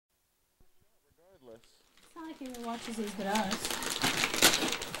It's not like anyone watches these but us.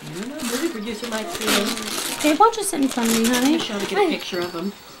 Movie producer might see them. Hey, why don't you sit in front of me, honey? I'm sure to get a picture of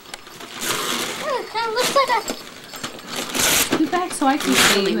them. It kind of looks like a... Scoot back so I can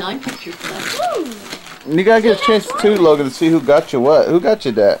see. Only 9 pictures left. You gotta get a chance too, Logan, to see who got you what. Who got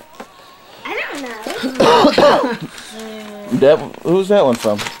you that? I don't know. Who's that one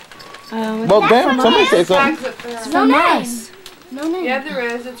from? Well, damn, somebody say something. It's from us. No name. Yeah, there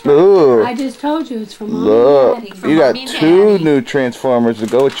is. It's Ooh, I just told you it's from Mom look, and Daddy. you got 2 new Transformers to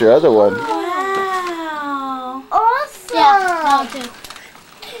go with your other one. Wow. Awesome. Yeah,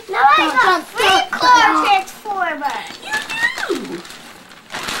 now I got 3 Transformers.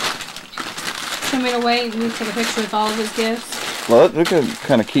 Want me to wait and we take a picture with all of his gifts? Well, we can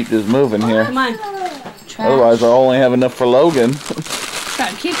kind of keep this moving here. Come on. Trash. Otherwise, I'll only have enough for Logan.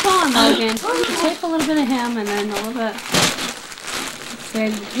 Right, keep going, Logan. Take a little bit of him and then a little bit. Okay,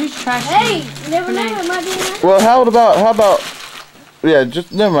 here's trash. Hey, you never know. It might be nice. Well, how about? Yeah,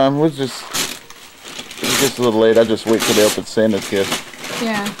 just never mind. It's just a little late. I just wait till they open Santa's gift.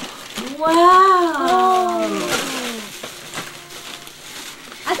 Yeah. Wow.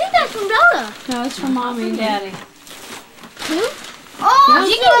 I think that's from Donna. No, it's from Mommy and Daddy. Who? Oh,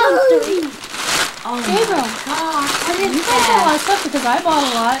 she can go. Oh, Gabriel. I didn't buy a lot of stuff because I bought a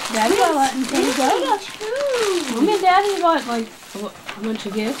lot. Daddy bought a lot and Daddy bought a lot. Mommy and Daddy bought like a bunch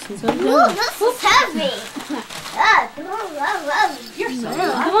of gifts and stuff. Ooh, this is heavy. You're so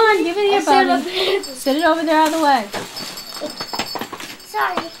Come on, give it here, buddy. Sit it over there out of the way.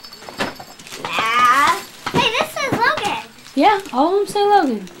 Sorry. Hey, this is Logan. Yeah, all of them say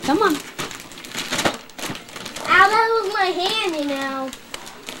Logan. Come on. Ow, that was my hand, you know.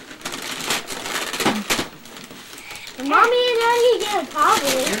 Mommy and Daddy get a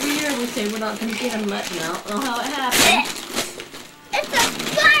probably. Every year we say we're not going to get them much now. I don't know how it happened. It's a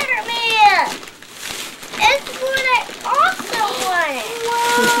Spider-Man. It's what I also wanted.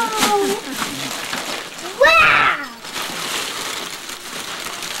 Wow.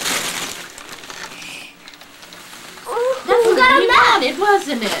 That's what you wanted,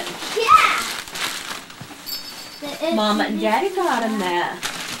 wasn't it? Yeah. Mama and Daddy got him that.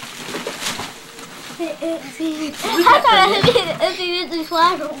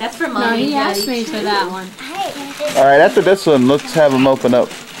 That's from Mommy No, he and asked Daddy. me for that one. All right, after this one, let's have him open up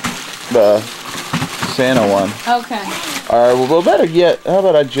the Santa one. Okay. All right. Well, better yet, how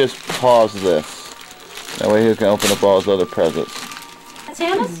about I just pause this? That way he can open up all his other presents.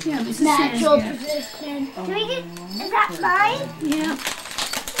 Santa's? Yeah, this is Natural Santa's gift. position. Can we get, is that mine? Yeah.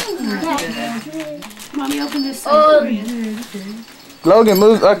 Mommy, open this side Oh. for you. Logan,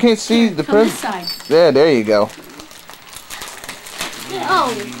 move. I can't see the Come this present. side. Yeah, there you go.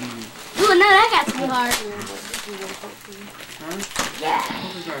 Oh. Ooh, no, that got too hard. Yeah.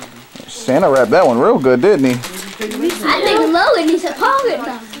 Santa wrapped that one real good, didn't he? I think Logan needs a pocket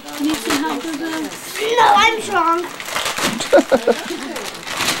knife. Need some help with this? No, I'm strong.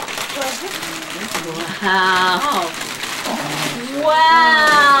 Wow.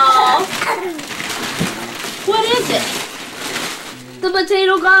 Wow. What is it? The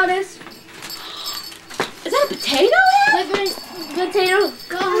potato goddess. Is that a potato head? Potato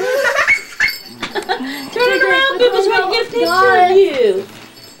goddess. Turn it around, people, so I can get a picture of you.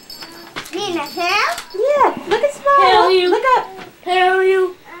 Me and that tail? Yeah, look at smile. Hail you. Look up. Hail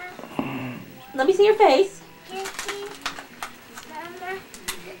you. Let me see your face.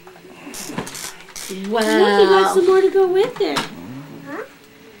 Wow. Look, you got some more to go with it.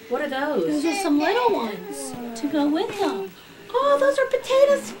 What are Those those? are some little ones to go with them. Oh, those are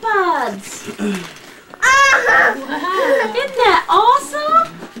potato spuds. Wow. Isn't that awesome?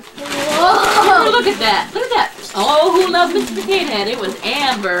 Whoa. Look at that. Look at that. Oh, who loves Mr. Potato Head? It was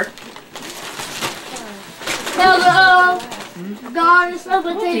Amber. Hello. Goddess of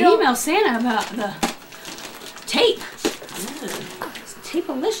To potato. email Santa about the Tape. it's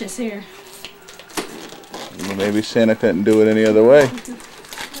tape-alicious here. Well, maybe Santa couldn't do it any other way.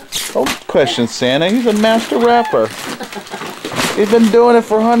 Don't question Santa. He's a master rapper. He's been doing it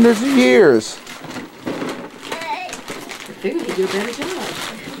for hundreds of years. I figured he'd do a better job.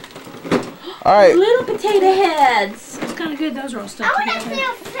 All right. Little potato heads. It's kind of good. Those are all I stuck want to together.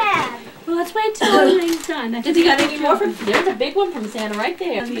 feel sad. Well, let's wait till everything's done. Has he got any more from? There's a big one from Santa right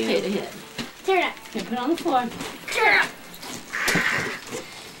there. Potato head. Turn it. Okay, put it on the floor. Turn it.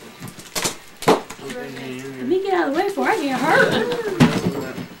 Let me get out of the way before I get hurt.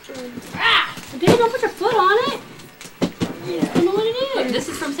 Okay, don't put your foot on it. I don't know what it Look, is. this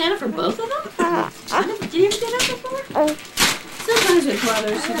is from Santa for both of them? Did you ever do that before? Sometimes with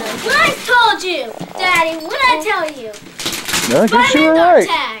brothers. What I told you, Daddy. What I tell you? No, I guess you were Spider-Man dog right.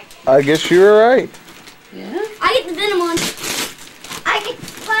 tag. I guess you were right. Yeah. I get the Venom one. I get the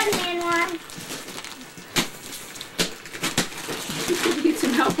Spider-Man one. You need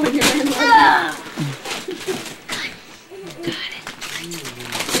some help when you're in love.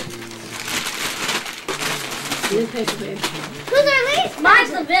 Good paper, babe. Who's our least?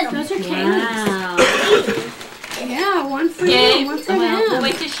 Mine's the Venom. Those are Kaylee's. Wow. Yeah, one for Okay, you, one for well, we'll him.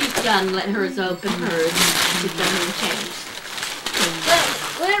 wait till she's done. Let hers open hers. She's done her change.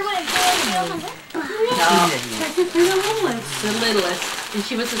 Where do I go? Technically the littlest. The littlest. And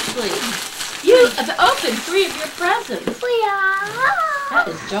she was asleep. You have opened 3 of your presents. That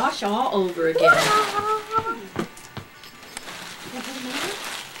is Josh all over again.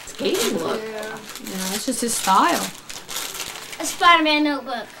 Skating look. Yeah, it's just his style. A Spider-Man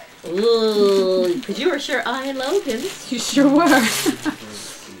notebook. Ooh, because you were sure eyeing Logan's. You sure were. I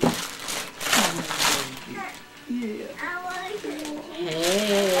like it.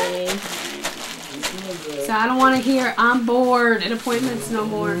 Hey. So I don't want to hear I'm bored at appointments no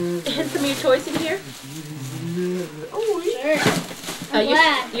more. And some of your toys in here? Sure. I'm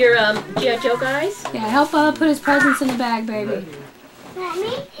glad. Your G.I. Joe guys? Yeah, help Bubba put his presents in the bag, baby.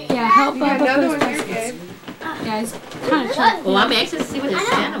 Me? Yeah, help You got Bubba another put one his here, presents. Gabe. Yeah, he's kind of trying. Well, I'm anxious to see what the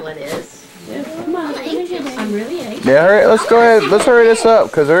Santa one is. Come on, here's your baby. I'm really anxious. Yeah, all right, let's go ahead. Let's hurry this up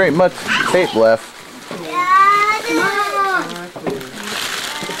because there ain't much tape left.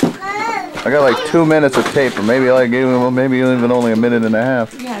 I got like 2 minutes of tape, or maybe maybe even only a minute and a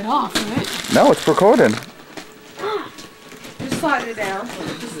half. You got it off, right? No, it's recording. Just slide it down.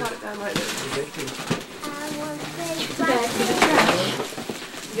 Just slide it down like this.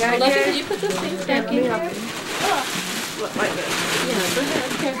 Yeah, Logan, yeah. can you put those things back in here? Like this. Yeah, go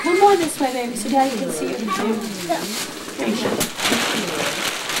ahead. Here, come more this way, baby, so Daddy can see you.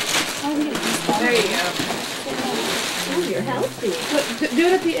 There you go. Oh, you're healthy. Do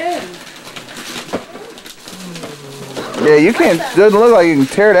it at the end. Yeah, you can't. Doesn't look like you can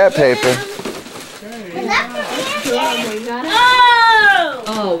tear that paper. Is that for me? You got it? Oh!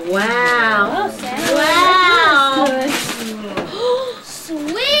 Oh, wow. Wow!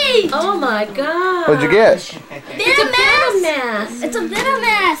 Sweet! Oh, my God. What'd you get? Venom mask! Mask. It's a Venom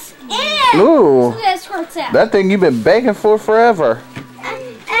mask! And Ooh, look at that squirts out. that thing you've been begging for forever. And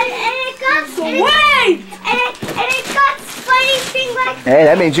it got sweet! And it got spidey thing like Hey,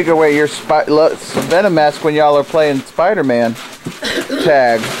 that means you can wear your Venom mask when y'all are playing Spider-Man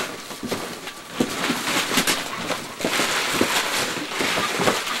tag.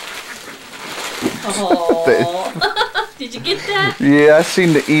 Oh. Did you get that? Yeah, I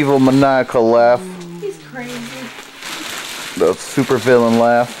seen the evil maniacal laugh. He's crazy. The super villain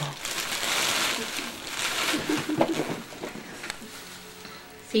laugh.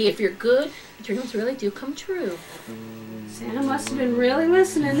 See, if you're good, dreams really do come true. Santa must have been really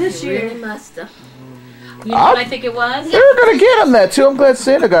listening this year. Really must have. You know what I think it was? We were gonna get him that too. I'm glad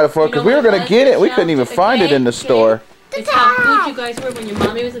Santa got it for us You know because we were what it gonna was, get it. We Michelle? couldn't even find it in the store. It's how good you guys were when your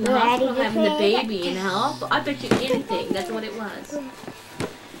mommy was in the hospital having the baby and how I bet you anything that's what it was.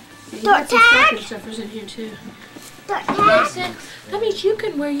 Door tag! Stuffers in here too. Door tag! That means you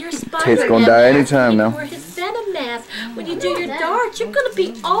can wear your Spider-Man Tate's gonna die mask anytime when now. you wear his Venom mask when you do your darts. You're gonna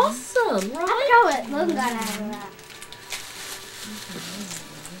be awesome, right? Throw it. Logan got out of that.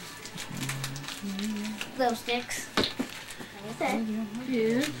 Glow sticks.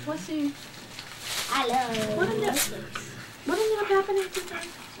 Yeah. What's he? I love What it. ended up happening to them?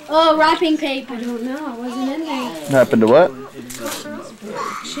 Oh, wrapping paper. I don't know. I wasn't in there. Happened to what?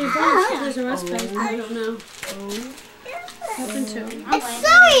 She there's a rust paper. I don't know. Happened to him. It's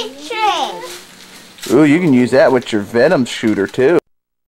sewing tray. Ooh, you can use that with your Venom shooter too.